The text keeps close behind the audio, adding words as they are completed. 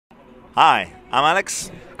Hi, I'm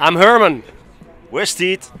Alex. I'm Herman, We're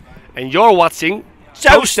Steed. and you're watching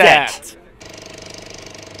Toazted. Toazted.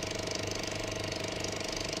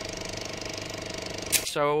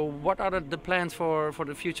 So what are the plans for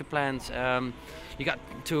the future plans? You got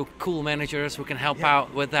two cool managers who can help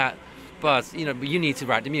out with that, but you need to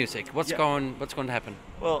write the music. What's going to happen?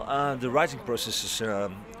 Well, the writing process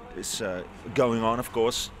is going on, of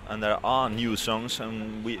course, and there are new songs,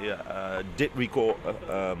 and we did record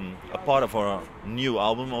a part of our new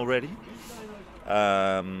album already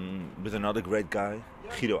with another great guy,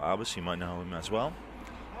 Guido Abes. You might know him as well.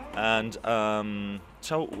 And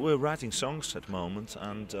so we're writing songs at the moment,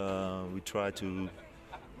 and we try to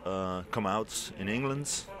come out in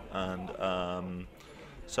England, and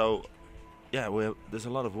so yeah, there's a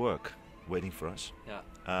lot of work waiting for us.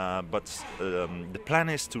 Yeah. But the plan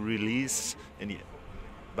is to release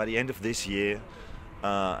by the end of this year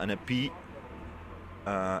an EP,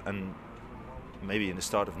 and maybe in the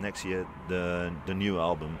start of next year the new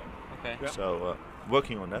album. Okay. Yeah. So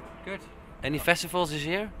working on that. Good. Any festivals this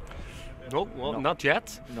year? No, well, not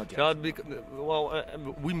yet. Not yet. So,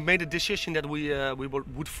 we made a decision that we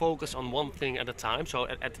would focus on one thing at a time. So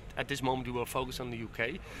at this moment we will focus on the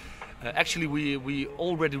UK. Actually, we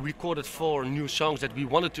already recorded 4 new songs that we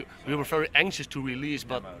were very anxious to release,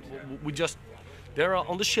 but they're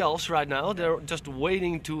on the shelves right now. They're just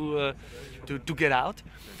waiting to get out.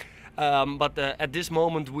 But at this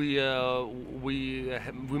moment we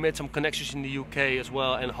made some connections in the UK as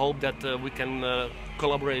well, and hope that we can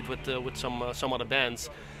collaborate with some other bands.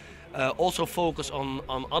 Also focus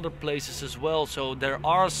on other places as well. So there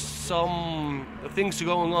are some things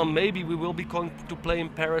going on. Maybe we will be going to play in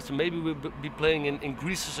Paris, and maybe we'll be playing in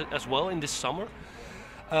Greece as well in this summer.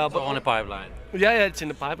 But on the pipeline. Yeah, it's in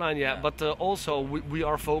the pipeline. Yeah, but also we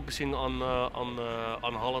are focusing on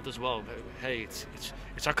Holland as well. Hey, it's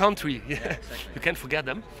our country. Yeah, exactly. You can't forget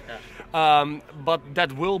them. Yeah. But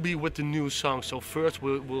that will be with the new song. So first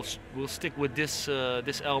we'll stick with this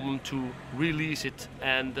album to release it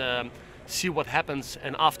and see what happens.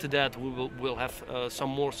 And after that we'll have some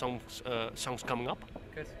more songs coming up.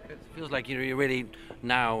 Good. Feels like you really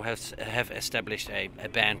now have established a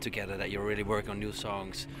band together, that you're really working on new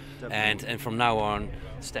songs, and from now on,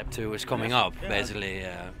 step 2 is coming up. Basically,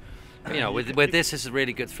 with this is a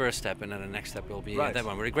really good first step, and then the next step will be that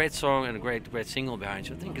one with a great song and a great single behind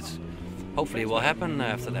you. I think hopefully it will happen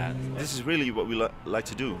after that. This is really what we like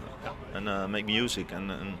to do, and make music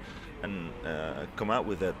and come out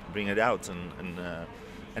with that, bring it out, and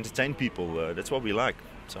entertain people. That's what we like.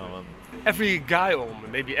 So every guy, or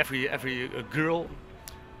maybe every girl,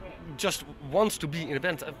 just wants to be in a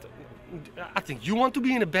band. I think you want to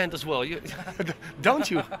be in a band as well, don't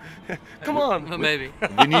you? Come on. Well, maybe.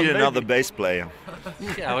 we need another bass player.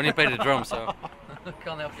 Yeah, I only play the drums, so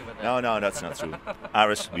can't help you with that. No, that's not true.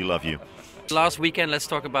 Aris, we love you. Last weekend, let's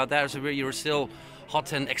talk about that. So you were still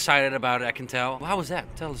hot and excited about it, I can tell. How was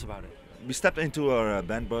that? Tell us about it. We stepped into our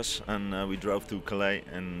band bus, and we drove to Calais,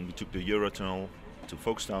 and we took the Eurotunnel to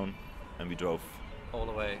Folkestone, and we drove all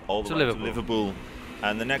the way to Liverpool.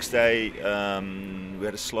 And the next day we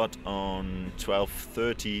had a slot on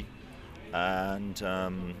 12:30, and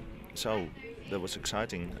so that was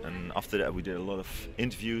exciting. And after that we did a lot of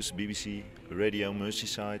interviews, BBC Radio,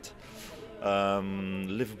 Merseyside,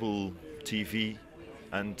 Liverpool TV,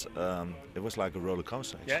 and it was like a roller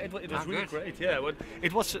coaster. Actually. Yeah, it was really great. Yeah,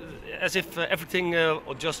 it was as if everything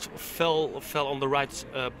just fell on the right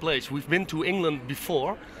place. We've been to England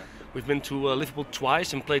before. We've been to Liverpool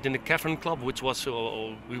twice and played in the Cavern Club, which was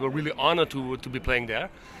we were really honored to be playing there.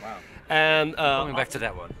 Wow. And coming back to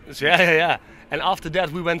that one. Yeah. And after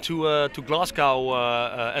that we went to Glasgow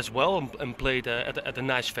as well and played at a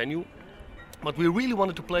nice venue. But we really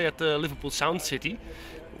wanted to play at the Liverpool Sound City.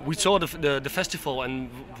 We saw the festival, and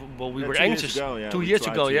we were anxious. 2 years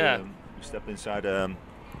ago, we stepped inside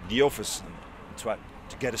the office and tried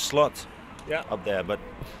to get a slot up there, but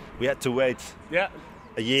we had to wait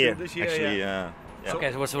a year. This year, actually. Okay,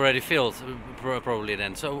 so it was already filled, probably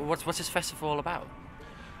then. So what's this festival all about?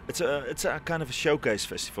 It's a kind of a showcase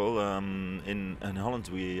festival. In Holland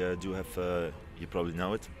we do have, you probably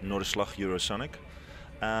know it, Noorderslag Eurosonic,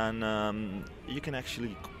 and you can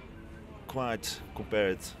actually quite compare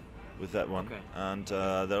it with that one. Okay. And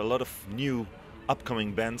there are a lot of new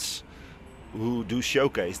upcoming bands who do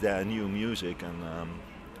showcase their new music, and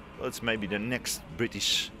well, it's maybe the next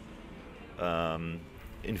British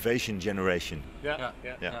invasion generation. Yeah.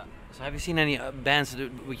 So have you seen any bands that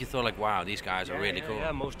you thought like, wow, these guys are really cool?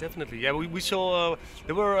 Yeah, most definitely. Yeah, we saw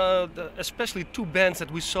there were especially 2 bands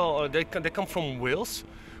that we saw. They come from Wales,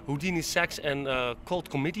 Houdini Sax and Cold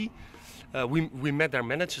Committee. we met their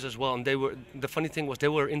managers as well, and the funny thing was they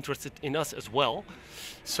were interested in us as well.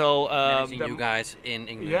 So Managing you guys in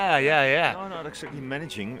England. Yeah. No, not exactly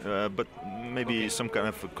managing, but maybe some kind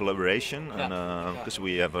of a collaboration, because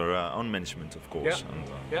we have our own management, of course.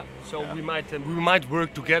 And, So we might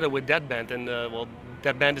work together with that band, and well,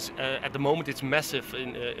 that band is at the moment it's massive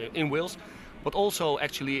in Wales, but also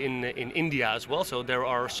actually in India as well. So there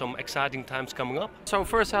are some exciting times coming up. So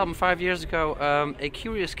first album 5 years ago, A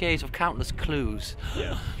Curious Case of Countless Clues.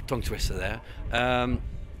 Yeah. Tongue twister there.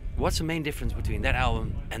 What's the main difference between that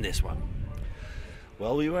album and this one?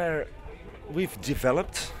 Well, we've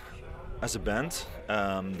developed as a band.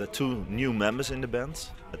 The two new members in the band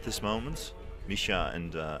at this moment, Misha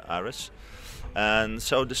and Aris, and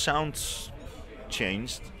so the sounds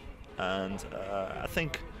changed, and I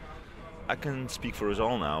think I can speak for us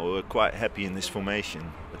all now. We're quite happy in this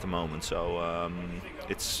formation at the moment. So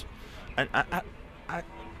it's, and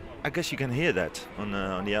I guess you can hear that on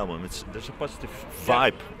the album. There's a positive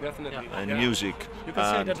vibe and music. You can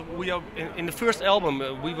say that we are in the first album.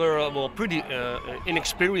 We were well pretty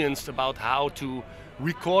inexperienced about how to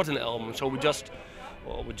record an album. So we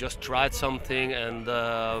just tried something, and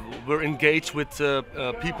we're engaged with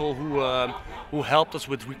people who helped us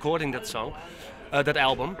with recording that song, that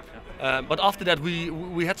album. But after that,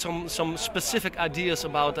 we had some specific ideas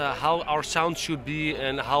about how our sound should be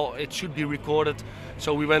and how it should be recorded.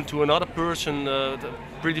 So we went to another person, a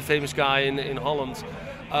pretty famous guy in Holland,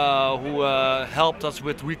 who helped us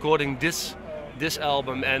with recording this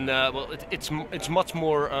album. And well, it's much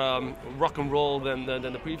more rock and roll than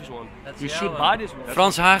the previous one. You should buy this one.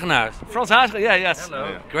 Frans Hagenaars. Frans Hagenaars, yes. Hello.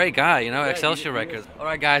 Yeah. Great guy, you know, Excelsior Records. All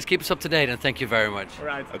right, guys, keep us up to date, and thank you very much. All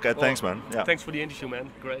right. Okay, thanks, man. Yeah. Thanks for the interview, man.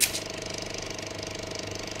 Great.